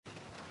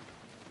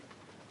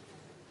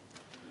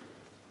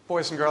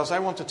Boys and girls, I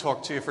want to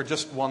talk to you for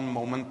just one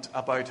moment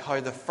about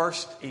how the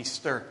first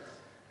Easter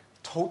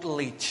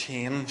totally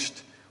changed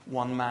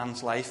one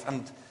man's life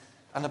and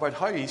about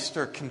how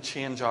Easter can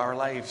change our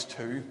lives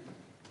too.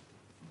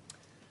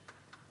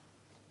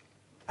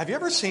 Have you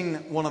ever seen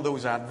one of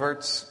those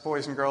adverts,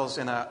 boys and girls,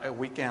 in a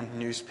weekend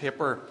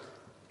newspaper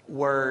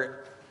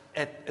where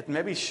it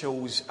maybe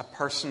shows a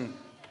person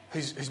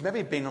who's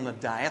maybe been on a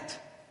diet,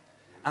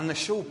 and they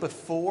show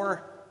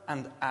before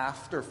and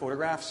after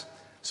photographs?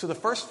 So the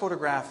first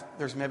photograph,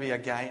 there's maybe a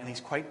guy and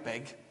he's quite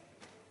big.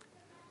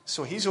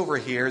 So he's over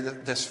here,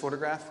 this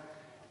photograph.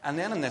 And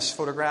then in this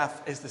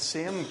photograph is the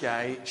same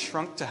guy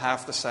shrunk to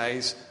half the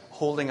size,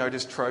 holding out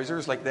his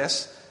trousers like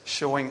this,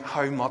 showing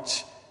how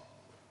much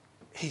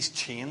he's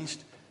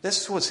changed.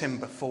 This was him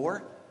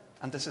before,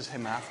 and this is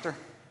him after.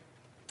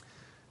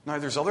 Now,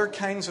 there's other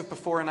kinds of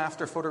before and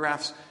after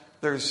photographs.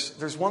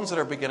 There's ones that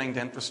are beginning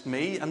to interest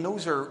me, and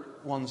those are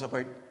ones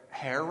about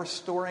hair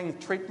restoring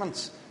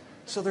treatments.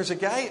 So there's a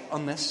guy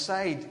on this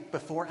side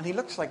before, and he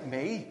looks like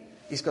me.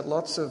 He's got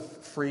lots of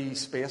free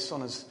space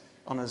on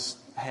his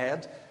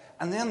head.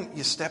 And then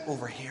you step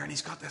over here, and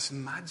he's got this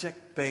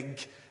magic big,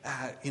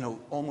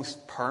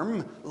 almost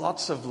perm,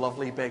 lots of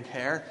lovely big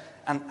hair.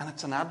 And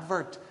it's an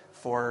advert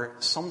for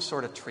some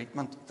sort of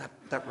treatment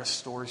that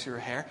restores your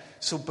hair.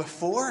 So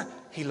before,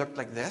 he looked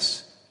like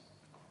this.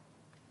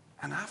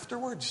 And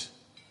afterwards,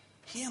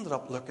 he ended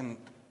up looking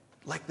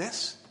like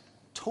this.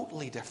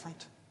 Totally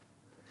different.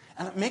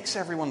 And it makes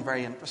everyone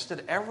very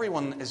interested.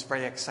 Everyone is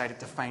very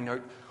excited to find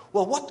out,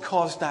 well, what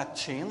caused that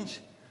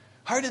change?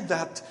 How did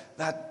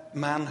that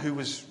man who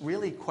was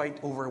really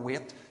quite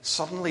overweight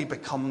suddenly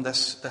become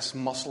this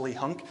muscly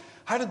hunk?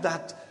 How did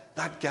that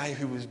guy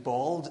who was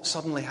bald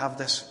suddenly have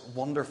this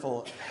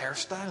wonderful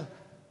hairstyle?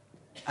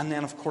 And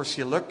then, of course,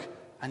 you look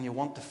and you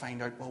want to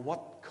find out, well,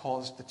 what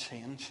caused the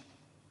change?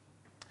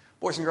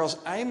 Boys and girls,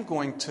 I'm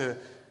going to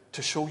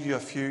show you a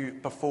few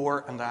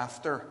before and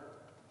after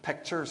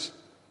pictures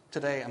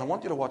today, and I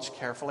want you to watch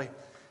carefully.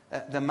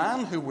 The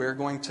man who we're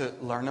going to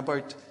learn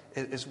about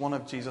is one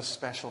of Jesus'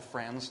 special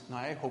friends. Now,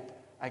 I hope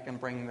I can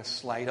bring this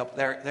slide up.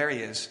 There he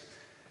is.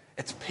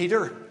 It's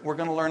Peter we're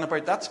going to learn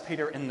about. That's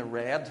Peter in the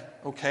red,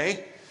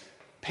 okay?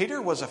 Peter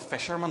was a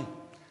fisherman,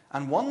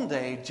 and one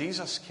day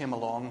Jesus came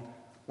along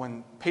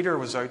when Peter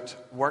was out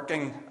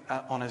working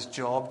on his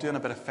job, doing a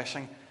bit of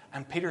fishing,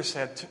 and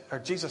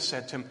Jesus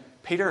said to him,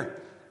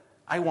 Peter,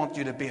 I want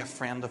you to be a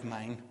friend of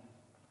mine.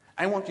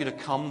 I want you to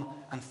come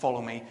and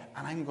follow me,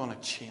 and I'm going to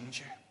change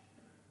you.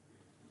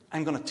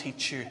 I'm going to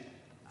teach you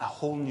a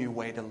whole new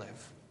way to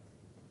live.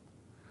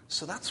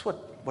 So that's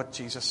what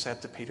Jesus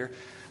said to Peter.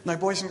 Now,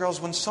 boys and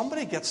girls, when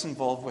somebody gets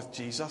involved with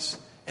Jesus,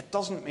 it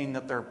doesn't mean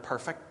that they're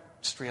perfect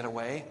straight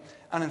away.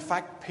 And in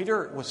fact,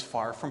 Peter was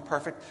far from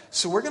perfect.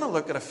 So we're going to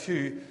look at a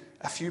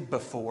few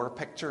before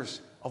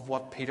pictures of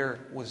what Peter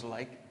was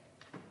like.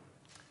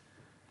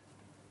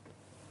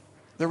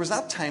 There was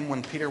that time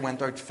when Peter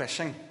went out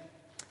fishing,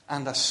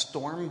 and a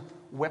storm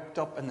whipped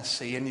up in the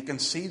sea, and you can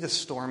see the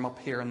storm up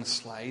here in the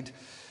slide.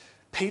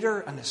 Peter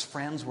and his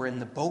friends were in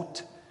the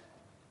boat.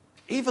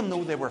 Even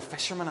though they were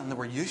fishermen and they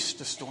were used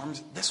to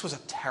storms, this was a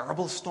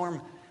terrible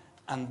storm,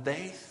 and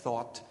they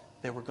thought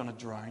they were going to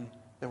drown.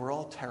 They were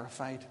all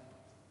terrified.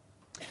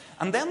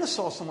 And then they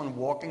saw someone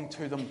walking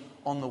to them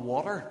on the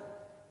water.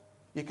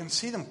 You can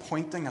see them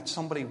pointing at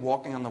somebody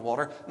walking on the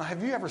water. Now,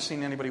 have you ever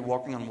seen anybody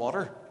walking on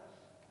water?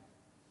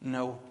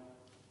 No.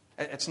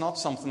 It's not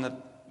something that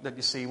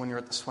you see when you're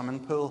at the swimming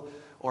pool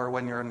or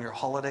when you're on your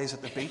holidays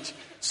at the beach.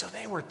 So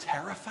they were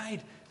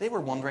terrified. They were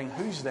wondering,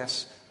 who's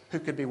this who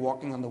could be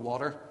walking on the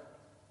water?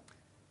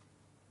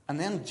 And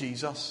then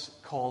Jesus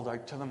called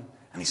out to them,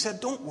 and he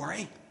said, don't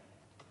worry,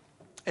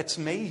 it's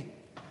me.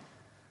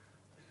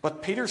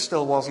 But Peter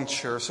still wasn't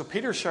sure, so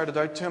Peter shouted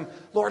out to him,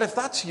 Lord, if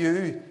that's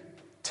you,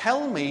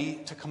 tell me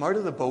to come out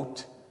of the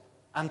boat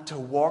and to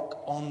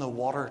walk on the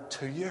water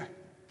to you.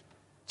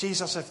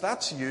 Jesus, if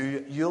that's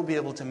you, you'll be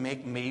able to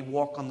make me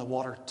walk on the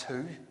water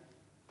too.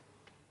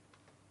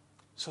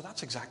 So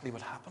that's exactly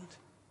what happened.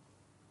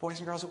 Boys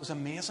and girls, it was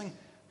amazing.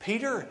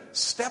 Peter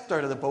stepped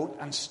out of the boat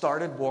and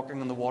started walking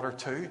on the water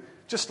too,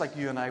 just like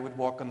you and I would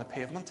walk on the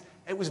pavement.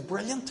 It was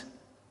brilliant.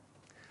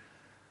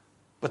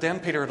 But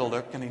then Peter had a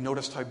look, and he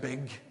noticed how big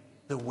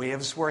the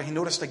waves were. He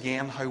noticed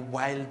again how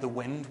wild the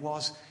wind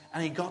was,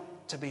 and he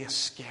got to be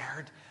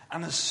scared.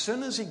 And as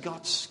soon as he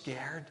got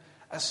scared,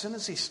 as soon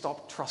as he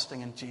stopped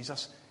trusting in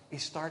Jesus, he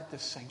started to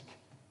sink.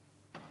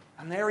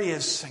 And there he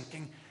is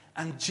sinking.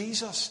 And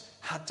Jesus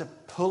had to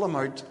pull him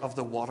out of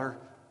the water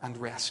and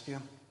rescue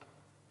him.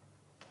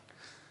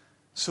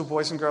 So,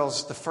 boys and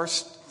girls, the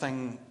first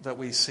thing that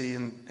we see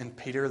in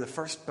Peter, the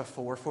first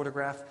before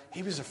photograph,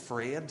 he was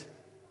afraid.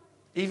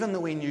 Even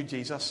though he knew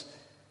Jesus,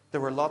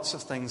 there were lots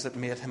of things that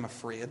made him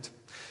afraid.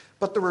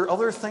 But there were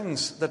other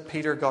things that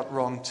Peter got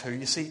wrong too.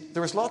 You see,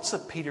 there was lots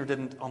that Peter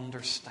didn't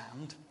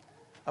understand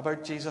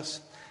about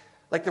Jesus.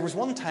 Like there was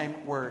one time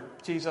where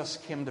Jesus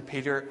came to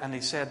Peter and he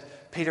said,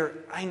 Peter,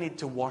 I need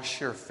to wash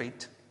your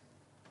feet.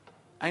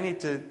 I need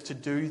to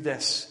do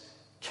this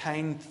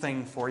kind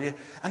thing for you.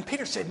 And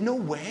Peter said, no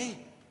way.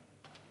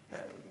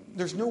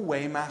 There's no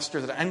way,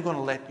 Master, that I'm going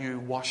to let you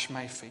wash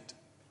my feet.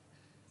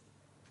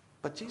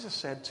 But Jesus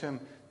said to him,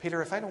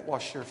 Peter, if I don't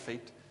wash your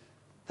feet,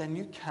 then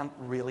you can't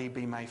really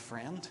be my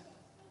friend.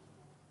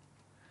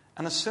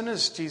 And as soon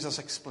as Jesus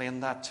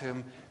explained that to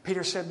him,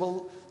 Peter said,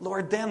 well,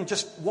 Lord, then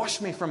just wash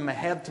me from my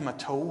head to my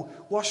toe.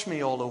 Wash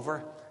me all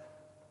over.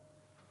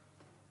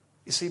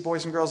 You see,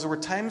 boys and girls, there were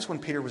times when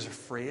Peter was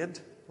afraid,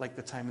 like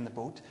the time in the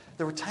boat.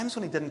 There were times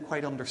when he didn't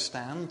quite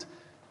understand,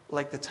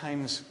 like the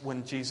times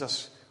when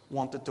Jesus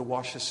wanted to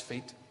wash his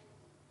feet.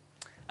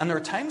 And there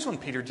were times when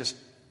Peter just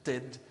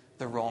did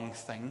the wrong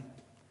thing.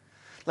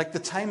 Like the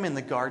time in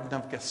the Garden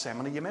of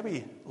Gethsemane. You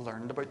maybe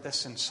learned about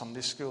this in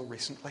Sunday school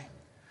recently.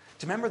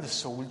 Do you remember the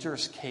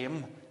soldiers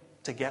came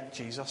to get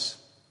Jesus?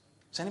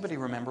 Does anybody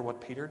remember what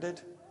Peter did?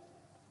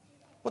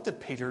 What did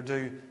Peter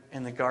do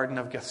in the Garden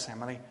of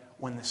Gethsemane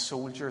when the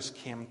soldiers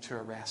came to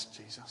arrest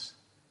Jesus?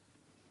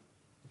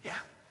 Yeah.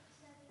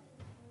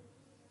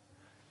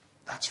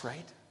 That's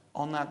right.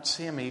 On that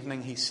same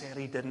evening, he said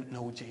he didn't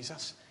know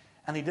Jesus.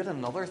 And he did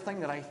another thing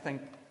that I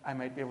think I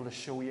might be able to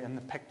show you in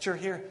the picture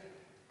here.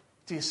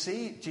 Do you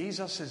see?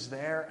 Jesus is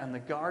there and the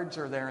guards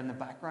are there in the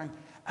background.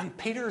 And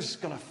Peter's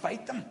going to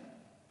fight them.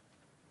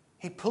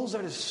 He pulls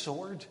out his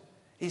sword.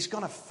 He's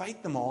going to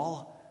fight them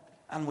all.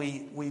 And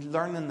we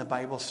learn in the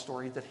Bible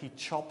story that he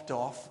chopped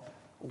off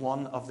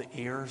one of the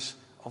ears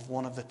of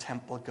one of the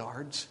temple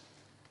guards.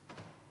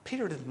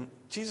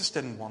 Jesus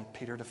didn't want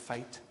Peter to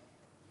fight.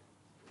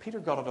 Peter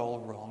got it all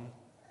wrong.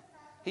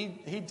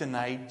 He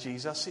denied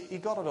Jesus. He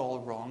got it all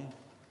wrong.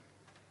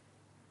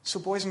 So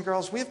boys and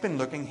girls, we've been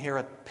looking here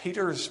at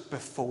Peter's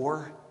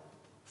before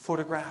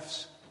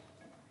photographs.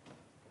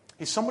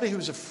 He's somebody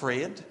who's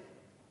afraid.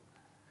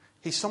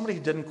 He's somebody who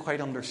didn't quite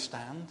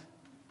understand.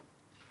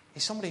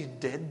 He's somebody who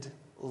did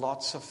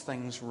lots of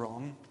things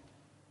wrong.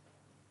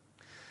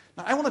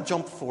 Now, I want to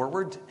jump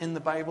forward in the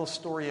Bible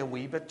story a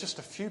wee bit, just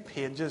a few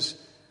pages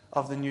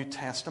of the New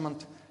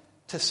Testament,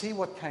 to see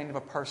what kind of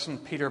a person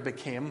Peter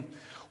became.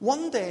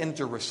 One day in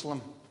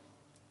Jerusalem,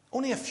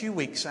 only a few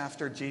weeks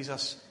after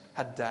Jesus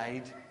had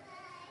died,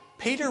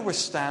 Peter was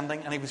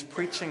standing and he was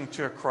preaching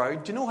to a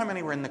crowd. Do you know how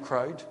many were in the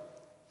crowd?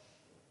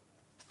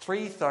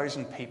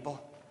 3,000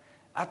 people.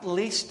 At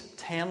least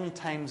 10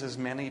 times as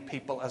many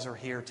people as are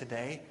here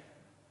today.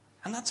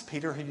 And that's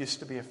Peter, who used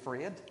to be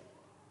afraid.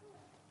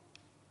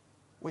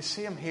 We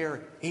see him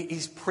here.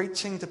 He's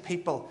preaching to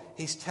people.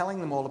 He's telling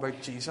them all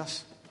about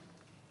Jesus.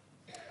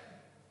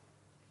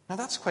 Now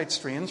that's quite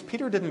strange.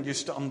 Peter didn't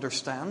used to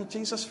understand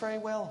Jesus very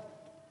well.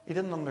 He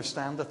didn't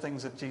understand the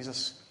things that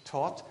Jesus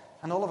taught.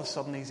 And all of a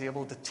sudden he's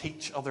able to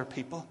teach other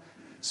people.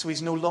 So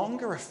he's no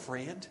longer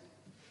afraid.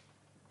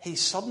 He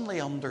suddenly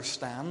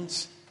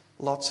understands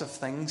lots of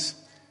things.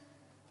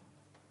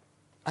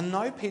 And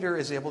now Peter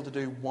is able to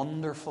do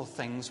wonderful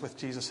things with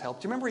Jesus'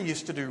 help. Do you remember he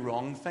used to do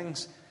wrong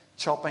things?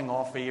 Chopping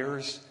off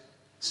ears,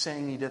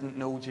 saying he didn't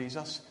know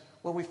Jesus.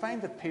 Well, we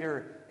find that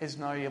Peter is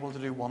now able to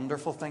do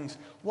wonderful things.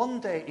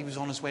 One day he was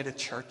on his way to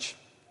church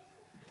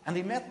and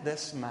he met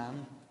this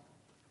man.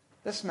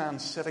 This man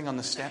sitting on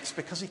the steps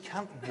because he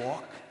can't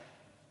walk.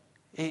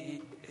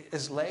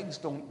 His legs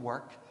don't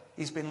work.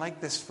 He's been like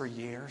this for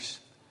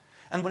years.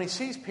 And when he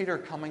sees Peter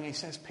coming, he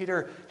says,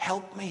 Peter,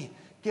 help me.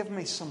 Give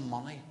me some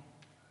money.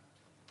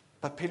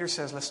 But Peter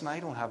says, listen, I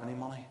don't have any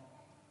money.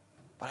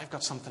 But I've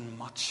got something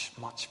much,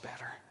 much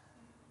better.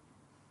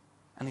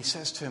 And he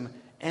says to him,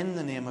 in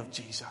the name of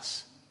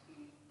Jesus,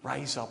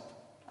 rise up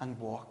and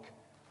walk.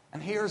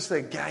 And here's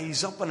the guy,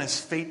 he's up on his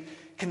feet.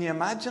 Can you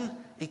imagine?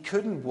 He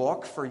couldn't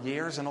walk for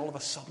years and all of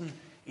a sudden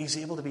he's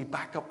able to be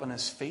back up on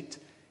his feet.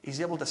 He's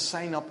able to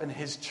sign up in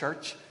his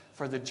church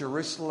for the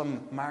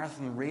Jerusalem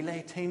Marathon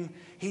Relay team.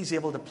 He's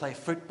able to play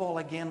football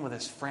again with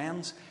his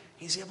friends.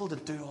 He's able to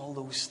do all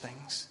those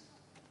things.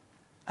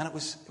 And it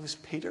was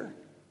Peter,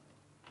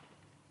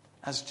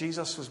 as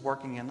Jesus was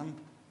working in him,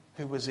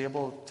 who was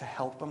able to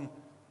help him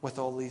with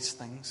all these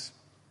things.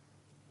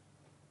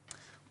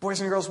 Boys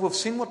and girls, we've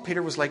seen what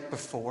Peter was like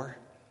before.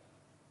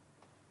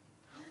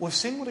 We've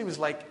seen what he was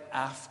like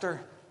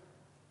after.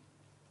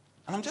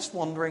 And I'm just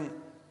wondering,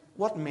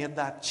 what made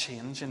that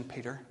change in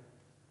Peter?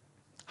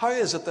 How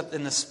is it that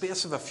in the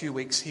space of a few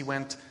weeks he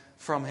went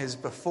from his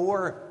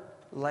before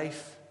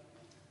life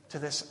to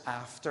this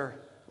after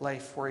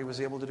life where he was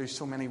able to do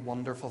so many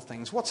wonderful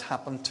things? What's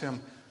happened to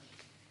him?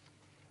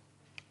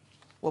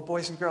 Well,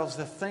 boys and girls,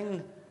 the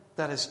thing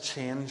that has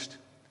changed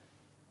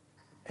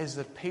is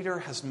that Peter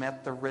has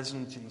met the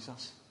risen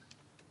Jesus.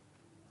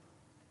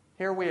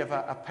 Here we have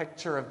a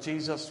picture of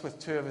Jesus with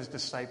two of his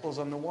disciples.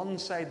 On the one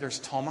side, there's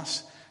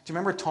Thomas. Do you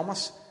remember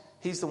Thomas?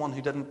 He's the one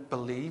who didn't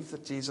believe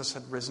that Jesus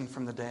had risen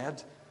from the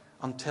dead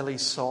until he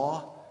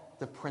saw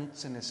the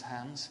prints in his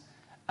hands.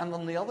 And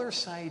on the other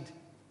side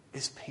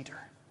is Peter.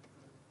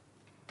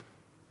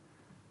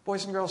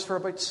 Boys and girls, for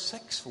about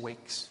 6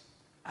 weeks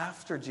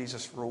after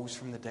Jesus rose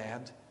from the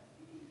dead,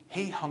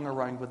 he hung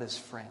around with his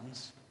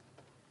friends.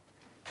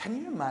 Can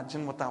you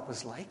imagine what that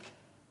was like?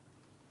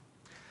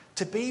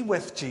 To be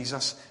with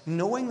Jesus,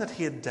 knowing that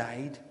he had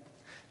died,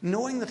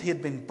 knowing that he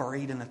had been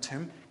buried in a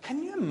tomb.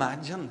 Can you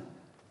imagine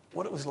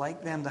what it was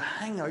like then to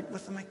hang out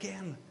with them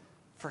again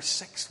for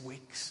 6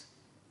 weeks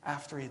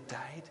after he had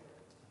died.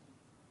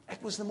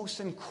 It was the most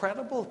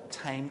incredible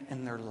time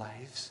in their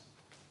lives.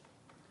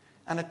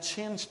 And it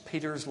changed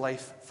Peter's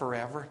life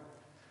forever.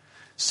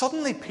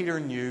 Suddenly Peter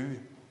knew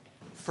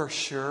for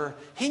sure,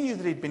 he knew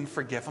that he'd been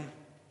forgiven.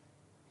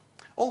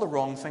 All the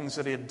wrong things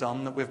that he had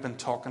done that we've been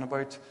talking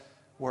about,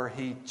 where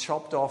he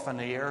chopped off an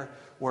ear,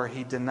 where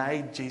he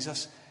denied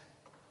Jesus.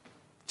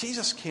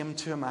 Jesus came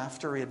to him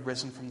after he had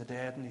risen from the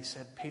dead and he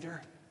said,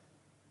 Peter,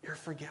 you're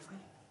forgiven.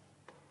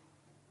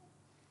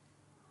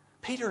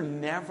 Peter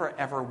never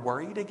ever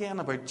worried again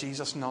about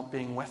Jesus not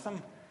being with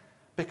him,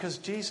 because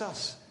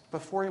Jesus,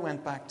 before he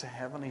went back to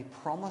heaven, he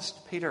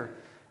promised Peter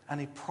and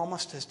he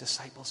promised his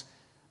disciples,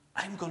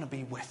 I'm going to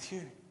be with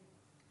you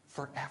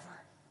forever.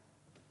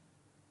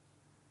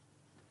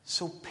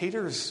 So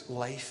Peter's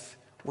life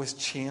was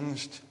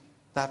changed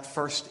that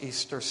first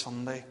Easter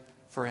Sunday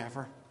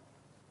forever.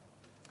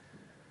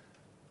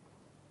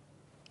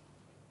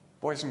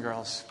 Boys and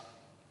girls,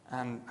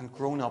 and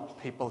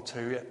grown-up people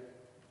too,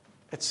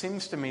 it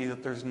seems to me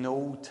that there's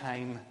no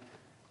time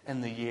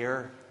in the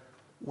year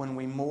when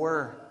we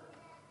more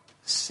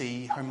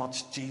see how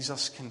much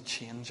Jesus can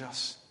change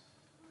us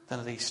than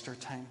at Easter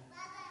time.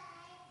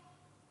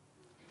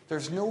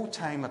 There's no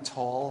time at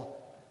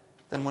all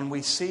than when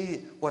we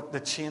see what the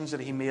change that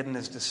he made in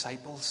his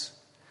disciples,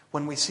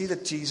 when we see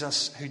that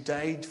Jesus, who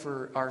died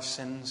for our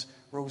sins,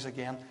 rose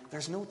again.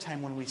 There's no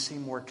time when we see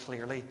more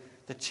clearly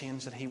the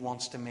change that he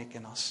wants to make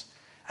in us.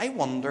 I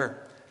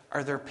wonder,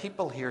 are there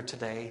people here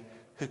today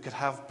who could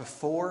have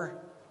before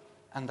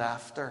and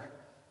after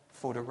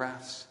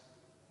photographs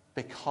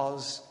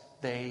because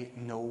they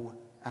know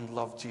and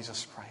love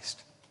Jesus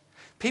Christ?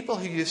 People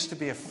who used to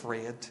be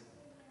afraid,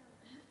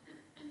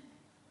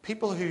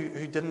 people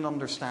who didn't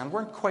understand,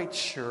 weren't quite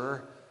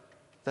sure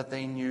that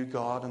they knew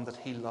God and that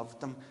he loved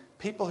them.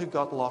 People who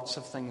got lots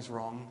of things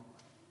wrong.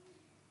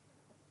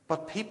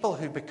 But people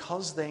who,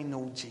 because they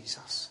know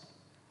Jesus,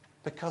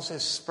 because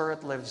his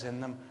Spirit lives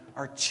in them,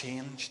 are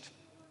changed.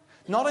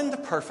 Not into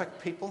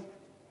perfect people.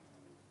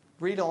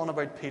 Read on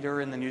about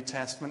Peter in the New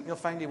Testament. You'll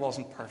find he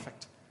wasn't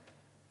perfect.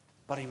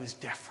 But he was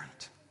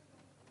different.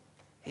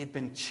 He'd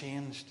been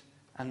changed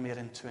and made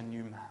into a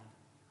new man.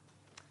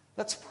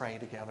 Let's pray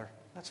together.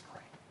 Let's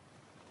pray.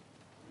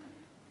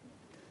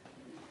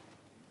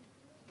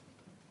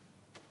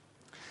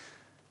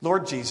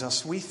 Lord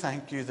Jesus, we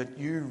thank you that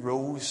you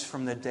rose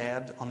from the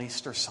dead on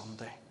Easter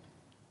Sunday.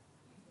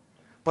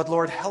 But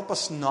Lord, help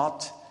us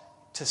not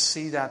to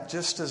see that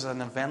just as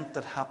an event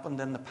that happened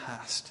in the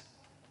past.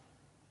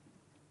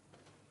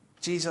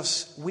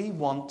 Jesus, we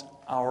want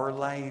our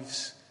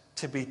lives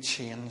to be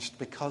changed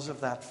because of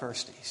that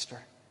first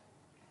Easter.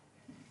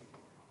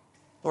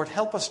 Lord,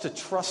 help us to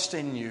trust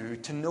in you,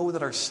 to know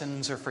that our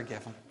sins are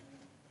forgiven.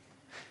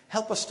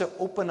 Help us to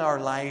open our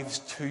lives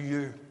to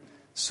you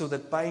so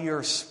that by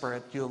your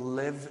Spirit you'll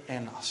live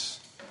in us.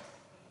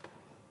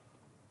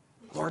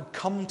 Lord,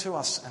 come to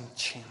us and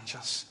change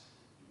us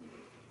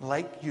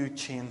like you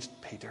changed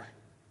Peter.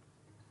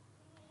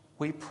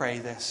 We pray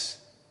this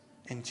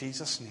in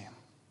Jesus' name.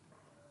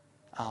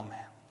 Amen.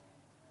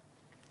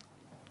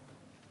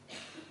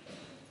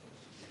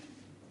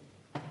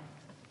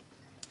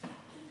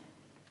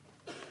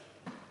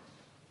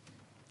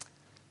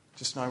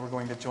 Just now we're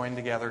going to join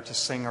together to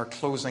sing our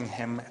closing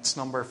hymn. It's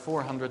number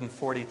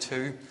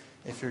 442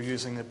 if you're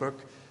using the book.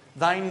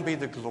 Thine be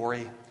the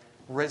glory,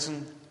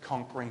 risen,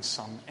 conquering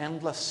Son.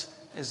 Endless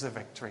is the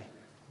victory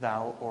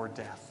thou o'er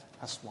death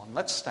hast won.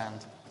 Let's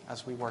stand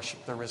as we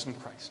worship the risen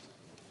Christ.